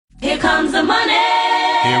comes the money.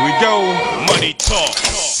 Here we go. Money talk.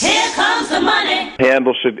 Here comes the money.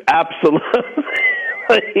 Handle should absolutely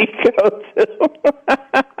go to.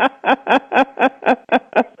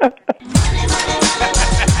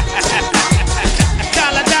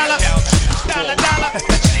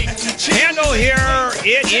 Handle here.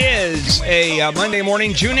 It is a Monday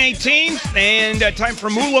morning, June 18th, and time for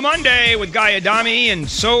Moolah Monday with Guy Adami, and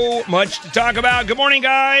so much to talk about. Good morning,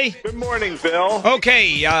 Guy. Good morning, Bill.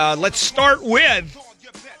 Okay, let's start with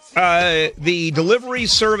the delivery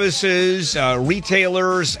services,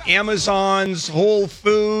 retailers, Amazon's, Whole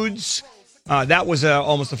Foods. That was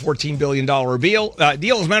almost a $14 billion deal.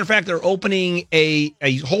 As a matter of fact, they're opening a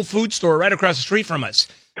Whole Foods store right across the street from us.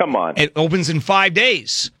 Come on. It opens in 5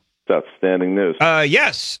 days. It's outstanding news.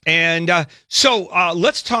 Yes. And so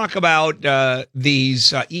let's talk about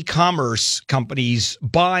these e-commerce companies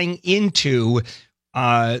buying into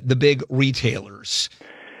the big retailers.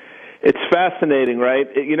 It's fascinating, right?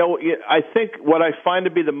 You know, I think what I find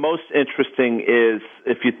to be the most interesting is,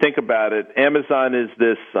 if you think about it, Amazon is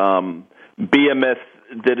this behemoth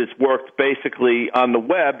that has worked basically on the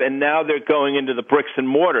web, and now they're going into the bricks and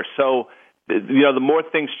mortar. So, you know, the more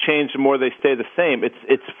things change, the more they stay the same.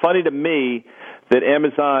 It's funny to me that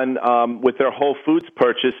Amazon, with their Whole Foods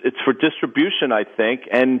purchase, it's for distribution, I think,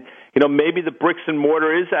 and you know, maybe the bricks and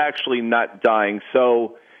mortar is actually not dying.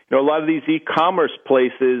 So, you know, a lot of these e-commerce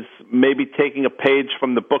places may be taking a page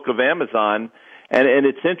from the book of Amazon, and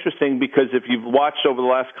it's interesting because if you've watched over the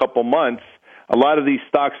last couple months, a lot of these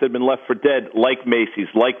stocks that have been left for dead, like Macy's,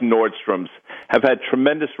 like Nordstrom's, have had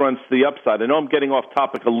tremendous runs to the upside. I know I'm getting off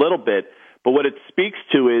topic a little bit, but what it speaks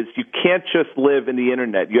to is you can't just live in the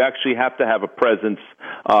internet. You actually have to have a presence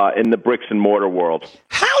in the bricks and mortar world.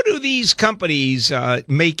 How do these companies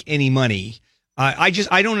make any money? I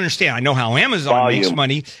don't understand. I know how Amazon makes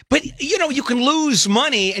money, but you know, you can lose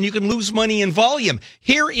money, and you can lose money in volume.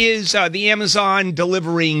 Here is the Amazon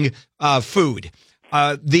delivering food.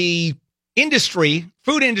 The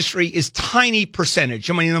food industry is tiny percentage.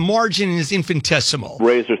 I mean, the margin is infinitesimal.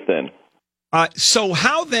 Razor thin. So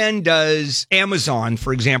how then does Amazon,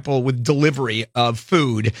 for example, with delivery of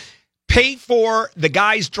food, pay for the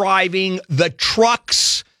guys driving the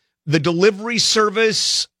trucks, the delivery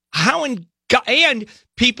service, and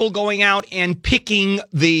people going out and picking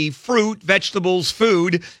the fruit, vegetables,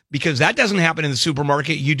 food, because that doesn't happen in the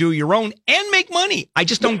supermarket. You do your own and make money. I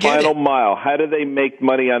just don't get it. Final mile. How do they make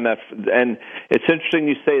money on that? And it's interesting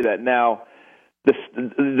you say that. Now,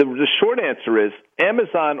 the short answer is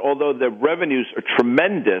Amazon, although their revenues are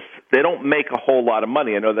tremendous, they don't make a whole lot of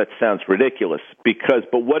money. I know that sounds ridiculous,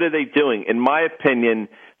 but what are they doing? In my opinion,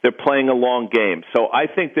 they're playing a long game. So I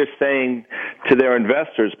think they're saying to their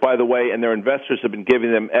investors, by the way, and their investors have been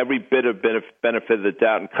giving them every bit of benefit of the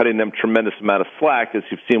doubt and cutting them tremendous amount of slack, as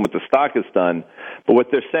you've seen what the stock has done. But what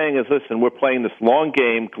they're saying is, listen, we're playing this long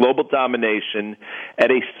game, global domination. At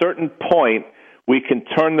a certain point, we can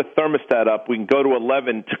turn the thermostat up. We can go to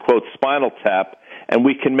 11, to quote Spinal Tap, and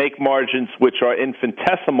we can make margins which are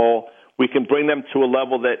infinitesimal. We can bring them to a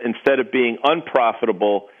level that instead of being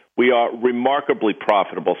unprofitable, we are remarkably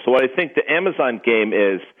profitable. So what I think the Amazon game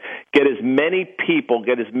is, get as many people,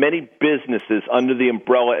 get as many businesses under the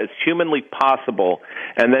umbrella as humanly possible,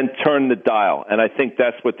 and then turn the dial. And I think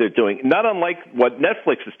that's what they're doing. Not unlike what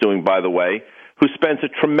Netflix is doing, by the way, who spends a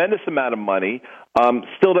tremendous amount of money,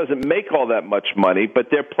 still doesn't make all that much money, but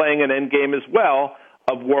they're playing an end game as well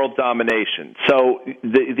of world domination. So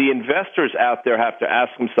the investors out there have to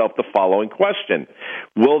ask themselves the following question.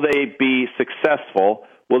 Will they be successful?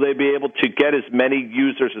 Will they be able to get as many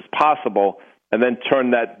users as possible and then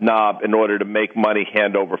turn that knob in order to make money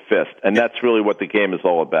hand over fist? And that's really what the game is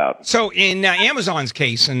all about. So in Amazon's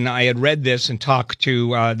case, and I had read this and talked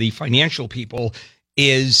to the financial people,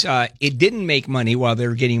 is it didn't make money while they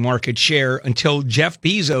were getting market share until Jeff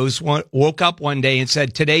Bezos woke up one day and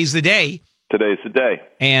said, today's the day. Today's the day.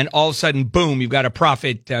 And all of a sudden, boom, you've got a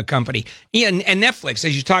profit company. And Netflix,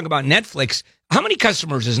 as you talk about Netflix, how many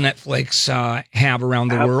customers does Netflix have around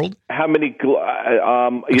the world? How many?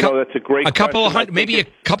 That's a great question. Couple of hundred, maybe a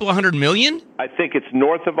couple of 100 million? I think it's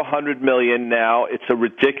north of 100 million now. It's a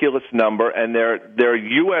ridiculous number, and their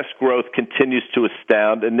U.S. growth continues to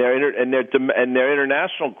astound, and their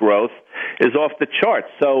international growth is off the charts.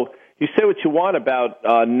 So you say what you want about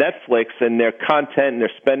Netflix and their content, and they're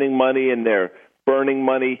spending money and they're burning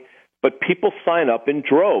money, but people sign up in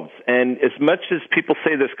droves. And as much as people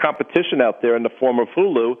say there's competition out there in the form of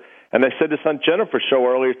Hulu, and I said this on Jennifer's show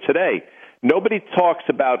earlier today, nobody talks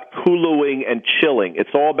about Huluing and chilling. It's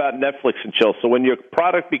all about Netflix and chill. So when your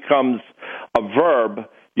product becomes a verb,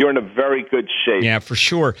 you're in a very good shape. Yeah, for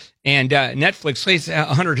sure. And Netflix says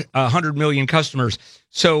 100 million customers.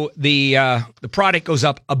 So the product goes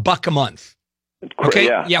up $1 a month. Okay.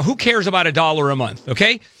 Yeah. Who cares about $1 a month?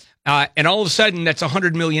 Okay. And all of a sudden, that's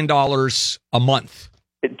 $100 million a month.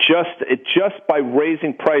 It just by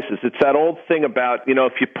raising prices. It's that old thing about,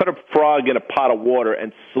 if you put a frog in a pot of water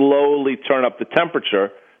and slowly turn up the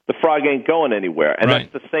temperature, the frog ain't going anywhere. And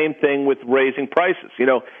That's the same thing with raising prices.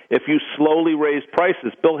 If you slowly raise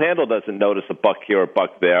prices, Bill Handel doesn't notice $1 here, $1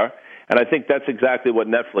 there. And I think that's exactly what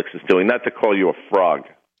Netflix is doing, not to call you a frog.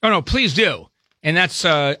 Oh, no, please do. And that's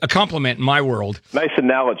a compliment in my world. Nice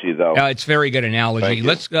analogy, though. It's a very good analogy.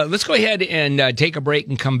 Let's go ahead and take a break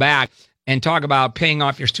and come back and talk about paying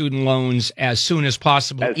off your student loans as soon as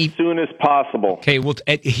possible. As soon as possible. Okay, well,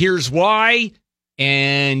 here's why,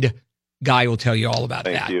 and Guy will tell you all about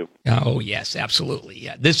that. Thank you. Oh, yes, absolutely.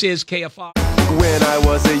 Yeah, this is KFI. When I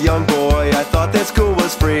was a young boy, I thought that school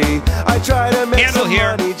was free. I tried to make some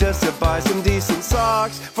money just to buy some decent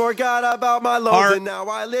socks. Forgot about my loans, and now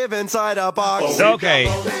I live inside a box. Okay.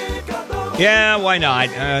 Yeah, why not?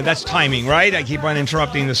 That's timing, right? I keep on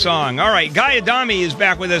interrupting the song. All right, Guy Adami is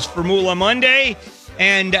back with us for Moolah Monday.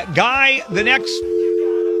 And Guy, the next...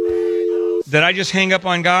 Did I just hang up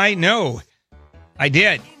on Guy? No, I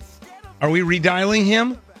did. Are we redialing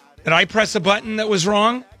him? Did I press a button that was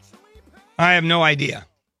wrong? I have no idea.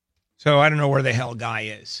 So I don't know where the hell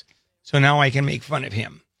Guy is. So now I can make fun of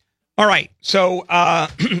him. All right. So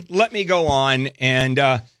let me go on and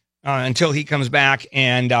until he comes back,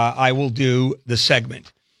 and I will do the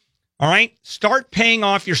segment. All right. Start paying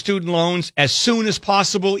off your student loans as soon as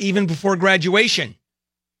possible, even before graduation.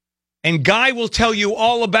 And Guy will tell you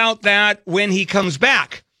all about that when he comes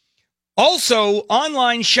back. Also,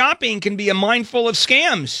 online shopping can be a mindful of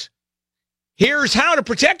scams. Here's how to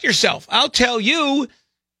protect yourself. I'll tell you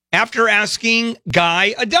after asking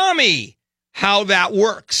Guy Adami how that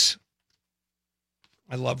works.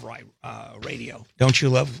 I love radio. Don't you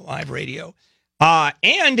love live radio?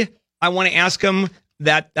 And I want to ask him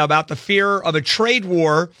about the fear of a trade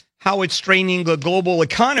war, how it's straining the global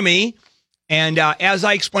economy. And as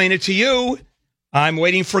I explain it to you, I'm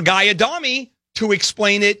waiting for Guy Adami to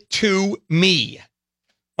explain it to me.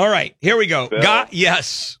 All right, here we go. Bill,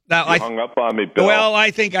 yes. Now, you hung up on me, Bill. Well,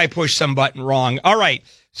 I think I pushed some button wrong. All right,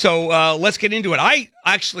 so let's get into it. I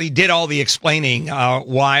actually did all the explaining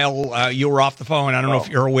while you were off the phone. I don't know if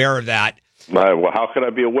you're aware of that. Well, how could I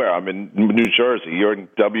be aware? I'm in New Jersey. You're in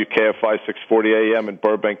WKFI 640 AM in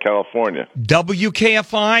Burbank, California.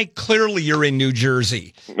 WKFI? Clearly you're in New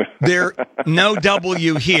Jersey. There, no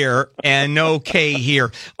W here and no K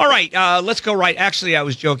here. All right, let's go right. Actually, I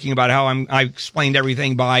was joking about how I explained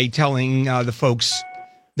everything by telling the folks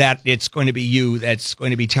that it's going to be you that's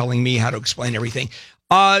going to be telling me how to explain everything.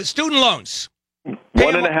 Student loans.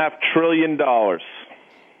 $1.5 trillion.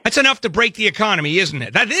 That's enough to break the economy, isn't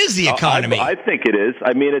it? That is the economy. I think it is.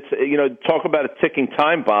 I mean, it's talk about a ticking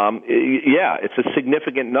time bomb. Yeah, it's a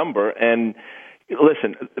significant number. And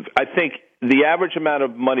listen, I think the average amount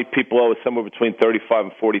of money people owe is somewhere between $35,000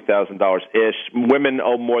 and $40,000 ish. Women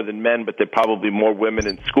owe more than men, but there are probably more women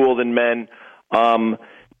in school than men.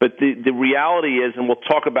 But the reality is, and we'll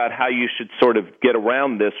talk about how you should sort of get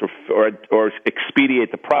around this or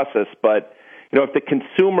expedite the process, but if the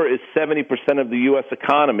consumer is 70% of the U.S.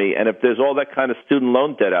 economy, and if there's all that kind of student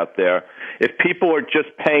loan debt out there, if people are just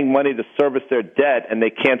paying money to service their debt and they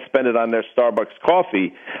can't spend it on their Starbucks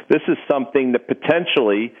coffee, this is something that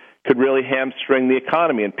potentially could really hamstring the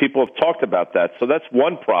economy, and people have talked about that. So that's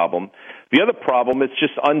one problem. The other problem is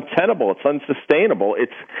just untenable. It's unsustainable.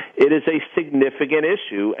 It is a significant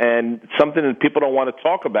issue and something that people don't want to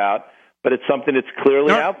talk about, but it's something that's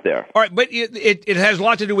clearly out there. All right, but it has a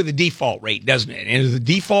lot to do with the default rate, doesn't it? Is the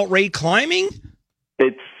default rate climbing?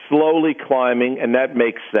 It's slowly climbing, and that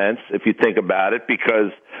makes sense if you think about it,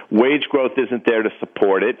 because wage growth isn't there to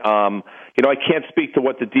support it. I can't speak to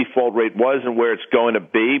what the default rate was and where it's going to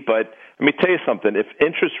be, but let me tell you something. If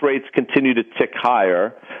interest rates continue to tick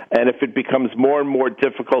higher, and if it becomes more and more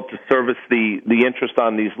difficult to service the interest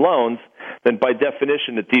on these loans, then by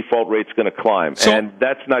definition the default rate's going to climb, and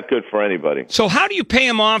that's not good for anybody. So how do you pay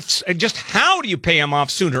them off? Just how do you pay them off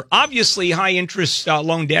sooner? Obviously, high interest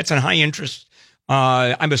loan debts and high interest.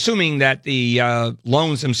 I'm assuming that the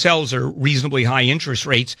loans themselves are reasonably high interest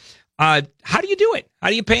rates. How do you do it? How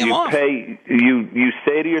do you pay them off? You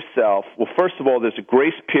say to yourself, well, first of all, there's a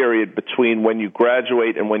grace period between when you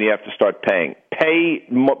graduate and when you have to start paying. Pay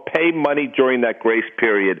money during that grace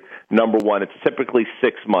period, number one. It's typically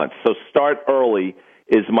 6 months. So start early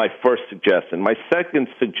is my first suggestion. My second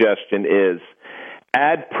suggestion is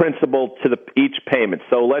add principal to each payment.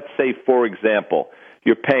 So let's say, for example,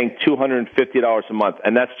 you're paying $250 a month,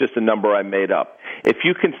 and that's just a number I made up. If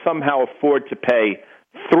you can somehow afford to pay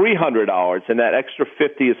 $300 and that extra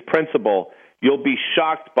 $50 is principal, you'll be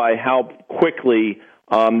shocked by how quickly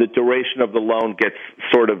the duration of the loan gets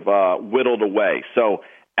sort of whittled away. So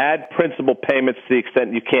add principal payments to the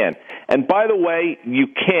extent you can. And by the way, you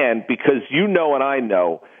can, because you know and I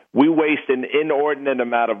know we waste an inordinate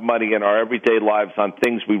amount of money in our everyday lives on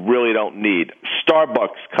things we really don't need.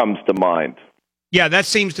 Starbucks comes to mind. Yeah, that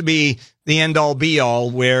seems to be the end-all,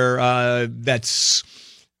 be-all, where that's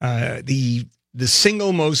the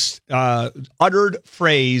single most uttered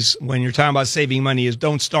phrase when you're talking about saving money is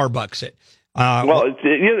don't Starbucks it.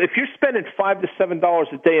 If you're spending $5 to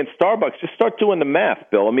 $7 a day in Starbucks, just start doing the math,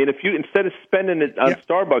 Bill. I mean, if you instead of spending it on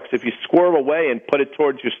Starbucks, if you squirrel away and put it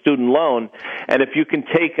towards your student loan, and if you can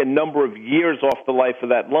take a number of years off the life of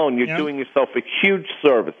that loan, you're doing yourself a huge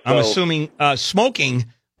service. I'm assuming smoking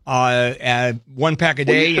one pack a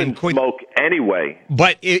day. You shouldn't smoke anyway.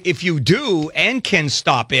 But if you do and can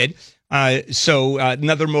stop it,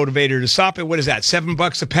 another motivator to stop it. What is that?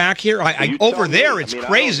 $7 a pack here? Over there, it's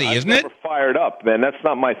crazy, isn't it? Never fired up, man. That's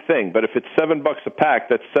not my thing. But if it's $7 a pack,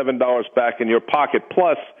 that's $7 back in your pocket.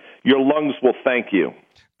 Plus, your lungs will thank you.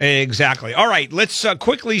 Exactly. All right, let's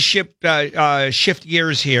quickly shift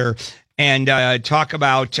gears here and talk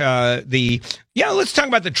about let's talk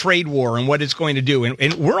about the trade war and what it's going to do.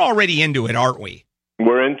 And we're already into it, aren't we?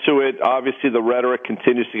 We're into it. Obviously, the rhetoric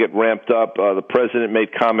continues to get ramped up. The president made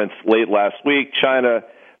comments late last week. China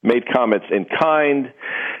made comments in kind.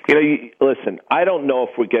 Listen, I don't know if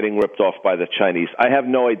we're getting ripped off by the Chinese. I have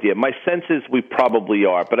no idea. My sense is we probably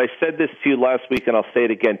are. But I said this to you last week, and I'll say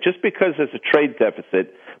it again. Just because there's a trade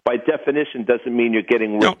deficit, by definition, doesn't mean you're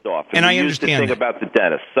getting ripped off. And I understand the thing about the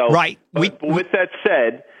dentist. So, right. But with that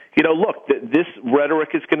said, look, this rhetoric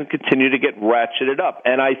is going to continue to get ratcheted up.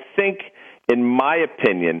 And I think, in my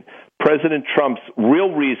opinion, President Trump's real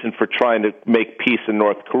reason for trying to make peace in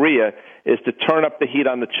North Korea is to turn up the heat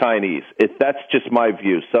on the Chinese. That's just my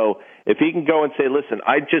view. So if he can go and say, listen,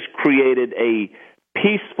 I just created a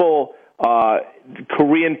peaceful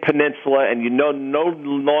Korean peninsula, and no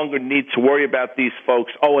longer need to worry about these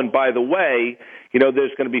folks. Oh, and by the way,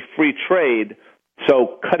 there's going to be free trade,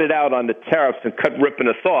 so cut it out on the tariffs and cut ripping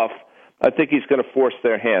us off. I think he's going to force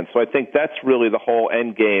their hand. So I think that's really the whole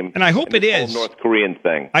end game. And I hope it is. Whole North Korean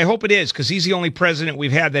thing. I hope it is, because he's the only president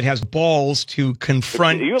we've had that has balls to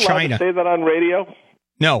confront China. Are you allowed to say that on radio?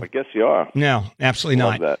 No. I guess you are. No, absolutely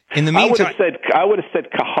not. That. In the meantime, I would have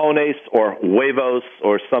said cojones or huevos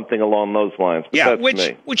or something along those lines. But yeah, that's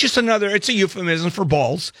which is it's a euphemism for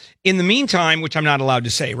balls. In the meantime, which I'm not allowed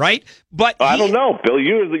to say, right? But I don't know, Bill.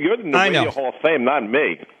 You're in the Radio Hall of Fame, not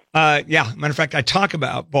me. Matter of fact, I talk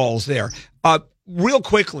about balls there. Real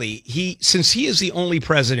quickly, since he is the only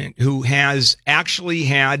president who has actually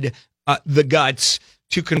had the guts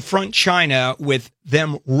to confront China with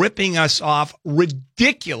them ripping us off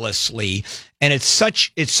ridiculously, and it's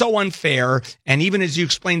so unfair. And even as you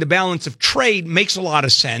explained, the balance of trade makes a lot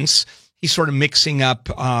of sense. He's sort of mixing up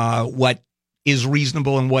what is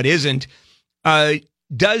reasonable and what isn't.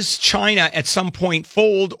 Does China at some point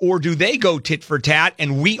fold, or do they go tit for tat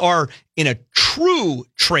and we are in a true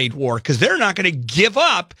trade war? Because they're not going to give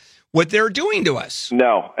up what they're doing to us.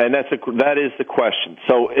 No, and that is the question.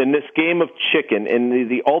 So in this game of chicken, in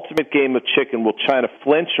the ultimate game of chicken, will China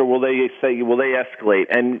flinch, or will they escalate?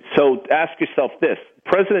 And so ask yourself this.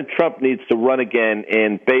 President Trump needs to run again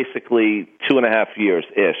in basically 2.5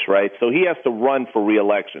 years-ish, right? So he has to run for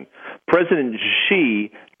re-election. President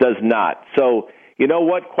Xi does not. So you know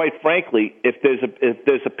what? Quite frankly, if there's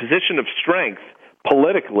a position of strength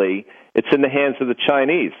politically, it's in the hands of the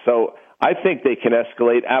Chinese. So I think they can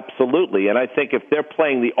escalate, absolutely. And I think if they're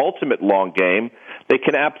playing the ultimate long game, they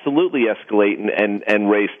can absolutely escalate and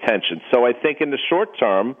raise tension. So I think in the short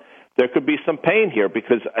term, there could be some pain here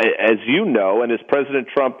because, as you know, and as President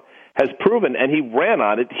Trump has proven, and he ran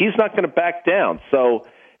on it, he's not going to back down. So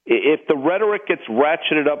if the rhetoric gets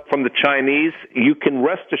ratcheted up from the Chinese, you can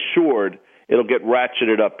rest assured it'll get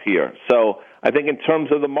ratcheted up here. So I think in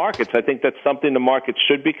terms of the markets, I think that's something the market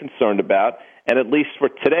should be concerned about. And at least for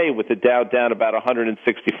today, with the Dow down about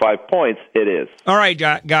 165 points, it is. All right,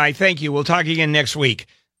 Guy, thank you. We'll talk again next week.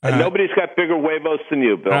 And nobody's got bigger huevos than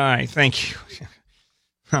you, Bill. All right, thank you.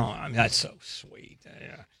 Oh, that's so sweet.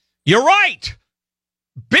 You're right.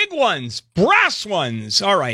 Big ones, brass ones. All right.